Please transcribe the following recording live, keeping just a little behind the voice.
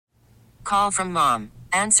call from mom.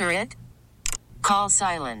 Answer it. Call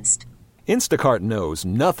silenced. Instacart knows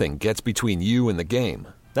nothing gets between you and the game.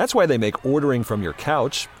 That's why they make ordering from your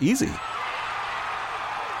couch easy.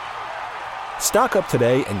 Stock up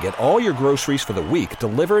today and get all your groceries for the week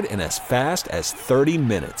delivered in as fast as 30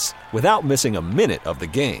 minutes without missing a minute of the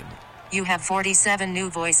game. You have 47 new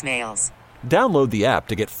voicemails. Download the app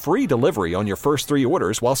to get free delivery on your first 3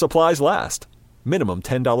 orders while supplies last. Minimum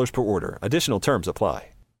 $10 per order. Additional terms apply.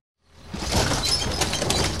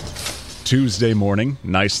 Tuesday morning,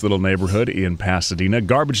 nice little neighborhood in Pasadena.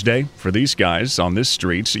 Garbage day for these guys on this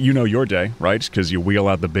street. You know your day, right? Because you wheel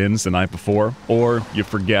out the bins the night before, or you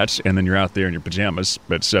forget, and then you're out there in your pajamas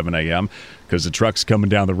at 7 a.m. because the truck's coming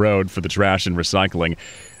down the road for the trash and recycling.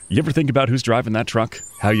 You ever think about who's driving that truck?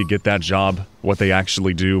 How you get that job? What they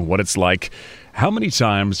actually do? What it's like? How many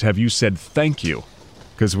times have you said thank you?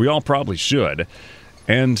 Because we all probably should.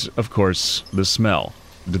 And, of course, the smell.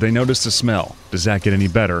 Do they notice the smell? Does that get any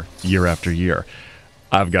better year after year?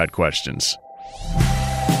 I've got questions.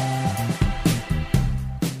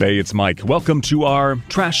 Hey, it's Mike. Welcome to our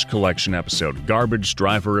trash collection episode, Garbage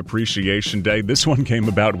Driver Appreciation Day. This one came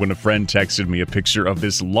about when a friend texted me a picture of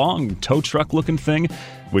this long tow truck looking thing,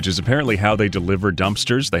 which is apparently how they deliver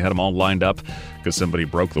dumpsters. They had them all lined up because somebody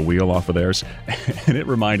broke the wheel off of theirs. And it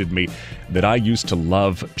reminded me that I used to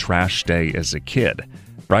love Trash Day as a kid.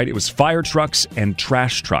 Right? It was fire trucks and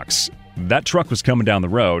trash trucks. That truck was coming down the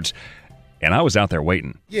road, and I was out there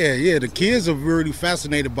waiting. Yeah, the kids are really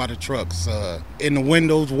fascinated by the trucks. In the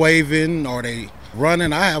windows waving, or they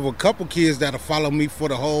running. I have a couple kids that'll follow me for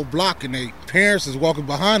the whole block, and their parents is walking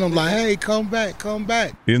behind them like, hey, come back, come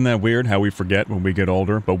back. Isn't that weird how we forget when we get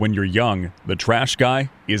older? But when you're young, the trash guy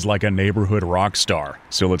is like a neighborhood rock star.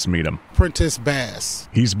 So let's meet him. Prentice Bass.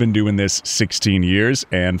 He's been doing this 16 years,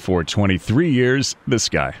 and for 23 years, this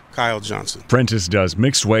guy. Kyle Johnson. Prentice does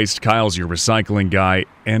mixed waste, Kyle's your recycling guy,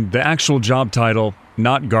 and the actual job title,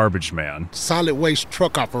 not garbage man. Solid waste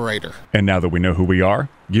truck operator. And now that we know who we are,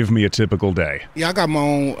 give me a typical day. Yeah, I got my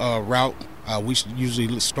own route. We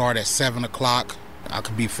usually start at 7 o'clock. I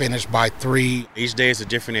could be finished by 3. Each day is a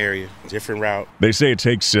different area, different route. They say it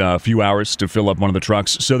takes a few hours to fill up one of the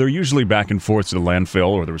trucks, so they're usually back and forth to the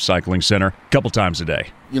landfill or the recycling center a couple times a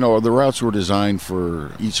day. You know, the routes were designed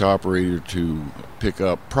for each operator to pick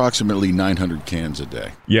up approximately 900 cans a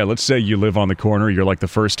day. Yeah, let's say you live on the corner, you're like the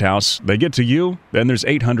first house. They get to you, then there's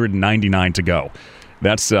 899 to go.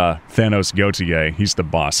 That's Thanos Gautier. He's the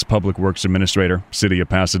boss, Public Works Administrator, City of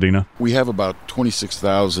Pasadena. We have about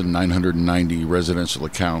 26,990 residential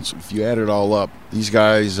accounts. If you add it all up, these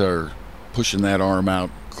guys are pushing that arm out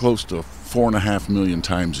close to 4.5 million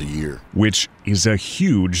times a year. Which is a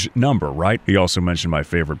huge number, right? He also mentioned my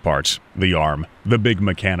favorite part, the arm, the big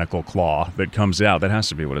mechanical claw that comes out. That has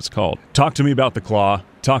to be what it's called. Talk to me about the claw.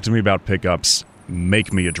 Talk to me about pickups.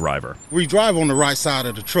 Make me a driver. We drive on the right side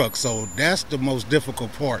of the truck, so that's the most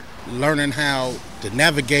difficult part. Learning how to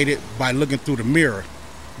navigate it by looking through the mirror.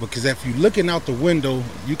 Because if you're looking out the window,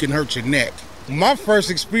 you can hurt your neck. My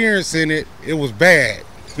first experience in it, it was bad.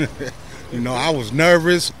 You know, I was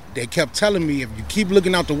nervous. They kept telling me if you keep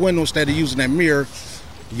looking out the window instead of using that mirror,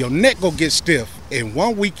 your neck will get stiff. And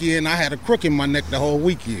one weekend, I had a crook in my neck the whole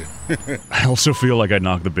weekend. I also feel like I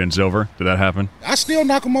knocked the bins over. Did that happen? I still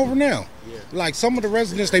knock them over now. Like some of the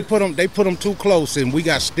residents, they put them too close, and we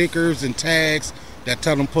got stickers and tags that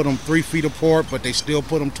tell them put them 3 feet apart, but they still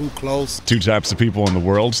put them too close. 2 types of people in the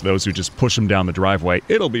world, those who just push them down the driveway,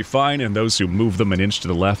 it'll be fine, and those who move them an inch to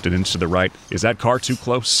the left, an inch to the right. Is that car too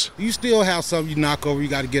close? You still have some you knock over, you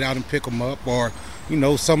got to get out and pick them up, or, you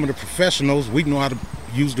know, some of the professionals, we know how to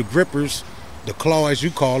use the grippers, the claw as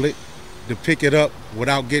you call it, to pick it up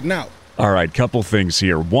without getting out. All right, couple things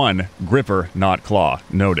here. 1, gripper, not claw.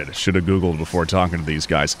 Noted. Should have Googled before talking to these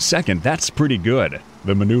guys. 2nd, that's pretty good.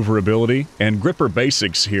 The maneuverability and gripper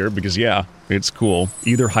basics here because, yeah, it's cool.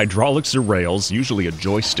 Either hydraulics or rails, usually a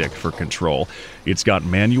joystick for control. It's got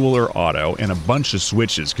manual or auto and a bunch of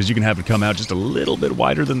switches because you can have it come out just a little bit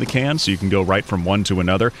wider than the can so you can go right from one to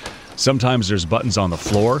another. Sometimes there's buttons on the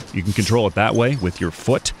floor. You can control it that way with your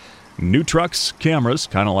foot. New trucks, cameras,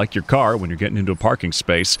 kind of like your car when you're getting into a parking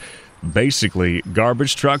space. Basically,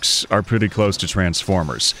 garbage trucks are pretty close to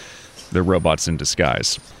Transformers. They're robots in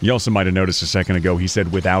disguise. You also might have noticed a second ago he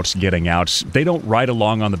said without getting out. They don't ride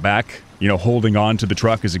along on the back, you know, holding on to the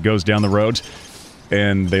truck as it goes down the road.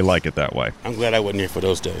 And they like it that way. I'm glad I wasn't here for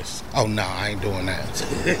those days. Oh, no, I ain't doing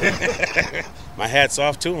that. My hat's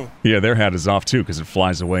off to them. Yeah, their hat is off too because it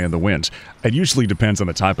flies away in the wind. It usually depends on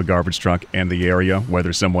the type of garbage truck and the area,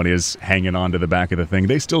 whether someone is hanging on to the back of the thing.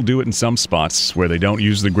 They still do it in some spots where they don't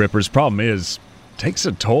use the grippers. Problem is, it takes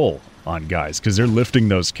a toll. on guys because they're lifting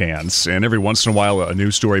those cans, and every once in a while a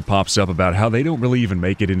news story pops up about how they don't really even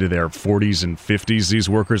make it into their 40s and 50s, these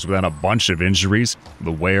workers, without a bunch of injuries,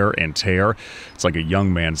 the wear and tear. It's like a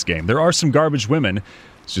young man's game. There are some garbage women.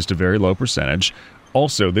 It's just a very low percentage.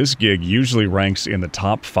 Also, this gig usually ranks in the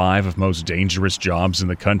top 5 of most dangerous jobs in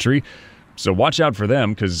the country, so watch out for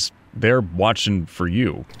them because they're watching for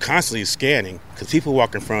you. Constantly scanning because people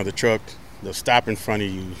walk in front of the truck, they'll stop in front of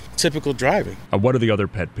you. Typical driving. What are the other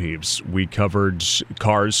pet peeves? We covered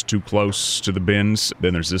cars too close to the bins.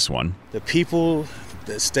 Then there's this one. The people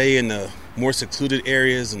that stay in the more secluded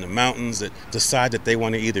areas in the mountains that decide that they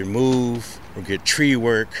want to either move or get tree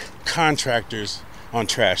work. Contractors on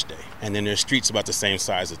trash day. And then their street's about the same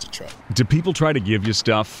size as the truck. Do people try to give you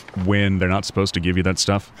stuff when they're not supposed to give you that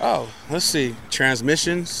stuff? Oh, let's see.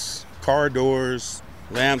 Transmissions, car doors,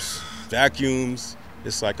 lamps, vacuums.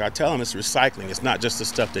 It's like I tell them, it's recycling. It's not just the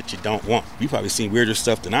stuff that you don't want. You've probably seen weirder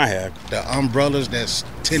stuff than I have. The umbrellas that's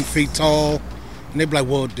 10 feet tall. And they be like,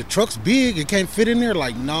 well, the truck's big. It can't fit in there.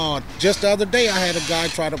 Like, no. Just the other day, I had a guy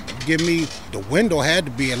try to give me, the window had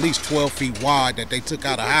to be at least 12 feet wide that they took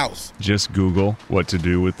out of the house. Just Google what to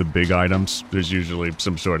do with the big items. There's usually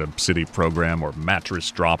some sort of city program or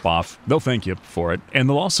mattress drop-off. They'll thank you for it. And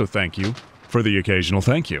they'll also thank you for the occasional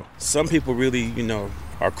thank you. Some people really,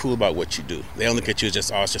 are cool about what you do. They don't look at you as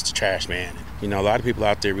just, oh, it's just a trash man. A lot of people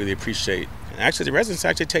out there really appreciate. And actually, the residents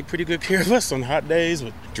actually take pretty good care of us on hot days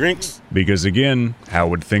with drinks. Because again, how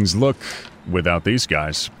would things look without these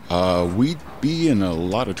guys? We'd be in a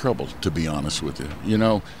lot of trouble, to be honest with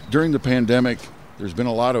you. During the pandemic, there's been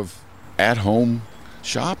a lot of at-home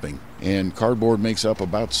shopping, and cardboard makes up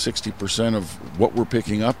about 60% of what we're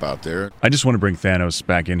picking up out there. I just want to bring Thanos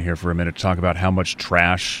back in here for a minute to talk about how much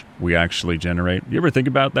trash we actually generate. You ever think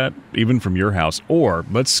about that, even from your house? Or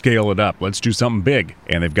let's scale it up. Let's do something big.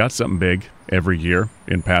 And they've got something big every year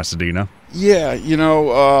in Pasadena. Yeah,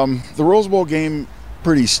 the Rose Bowl game,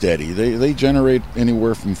 pretty steady. They generate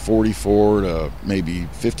anywhere from 44 to maybe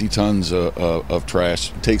 50 tons of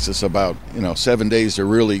trash. It takes us about 7 days to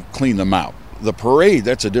really clean them out. The parade,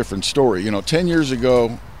 that's a different story. 10 years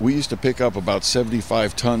ago, we used to pick up about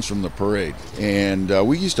 75 tons from the parade. And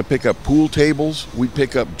we used to pick up pool tables. We'd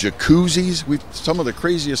pick up jacuzzis. Some of the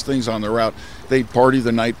craziest things on the route. They'd party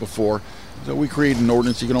the night before. So we created an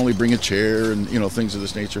ordinance. You can only bring a chair and, things of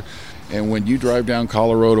this nature. And when you drive down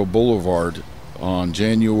Colorado Boulevard on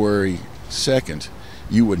January 2nd,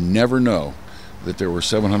 you would never know that there were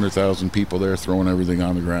 700,000 people there throwing everything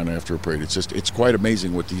on the ground after a parade. It's quite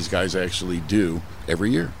amazing what these guys actually do every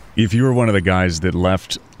year. If you were one of the guys that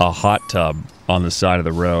left a hot tub on the side of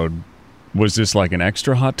the road, was this like an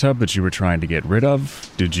extra hot tub that you were trying to get rid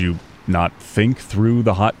of? Did you not think through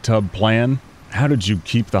the hot tub plan? How did you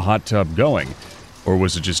keep the hot tub going? Or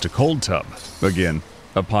was it just a cold tub? Again,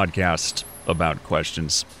 a podcast about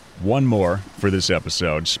questions. One more for this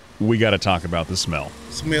episode. We got to talk about the smell.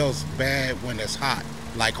 It smells bad when it's hot.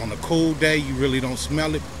 Like on a cold day, you really don't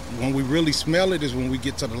smell it. When we really smell it is when we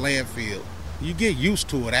get to the landfill. You get used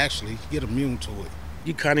to it, actually. You get immune to it.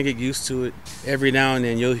 You kind of get used to it. Every now and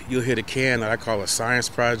then you'll hit a can that I call a science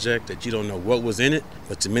project that you don't know what was in it.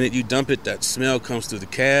 But the minute you dump it, that smell comes through the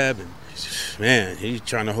cab. And man, he's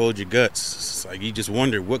trying to hold your guts. It's like you just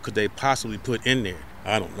wonder, what could they possibly put in there?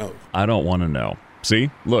 I don't know. I don't want to know.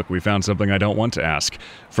 See? Look, we found something I don't want to ask.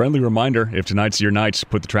 Friendly reminder, if tonight's your night,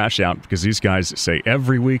 put the trash out, because these guys say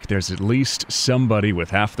every week there's at least somebody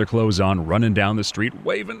with half their clothes on running down the street,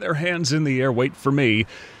 waving their hands in the air, wait for me.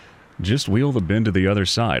 Just wheel the bin to the other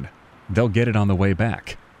side. They'll get it on the way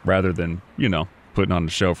back, rather than, putting on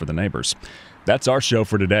a show for the neighbors. That's our show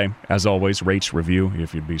for today. As always, rate, review,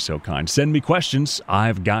 if you'd be so kind. Send me questions.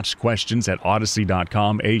 I've got questions at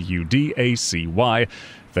Audacy.com, AUDACY.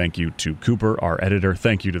 Thank you to Cooper, our editor.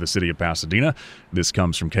 Thank you to the city of Pasadena. This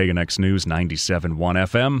comes from KNX News 97.1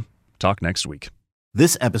 FM. Talk next week.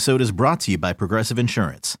 This episode is brought to you by Progressive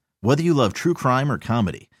Insurance. Whether you love true crime or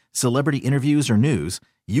comedy, celebrity interviews or news,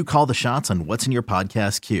 you call the shots on what's in your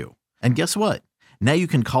podcast queue. And guess what? Now you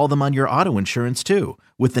can call them on your auto insurance too,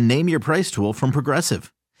 with the Name Your Price tool from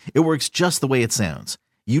Progressive. It works just the way it sounds.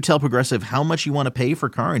 You tell Progressive how much you want to pay for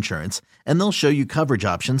car insurance, and they'll show you coverage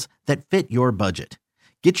options that fit your budget.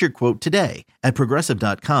 Get your quote today at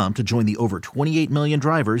Progressive.com to join the over 28 million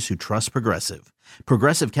drivers who trust Progressive.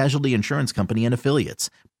 Progressive Casualty Insurance Company and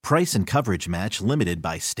Affiliates. Price and coverage match limited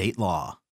by state law.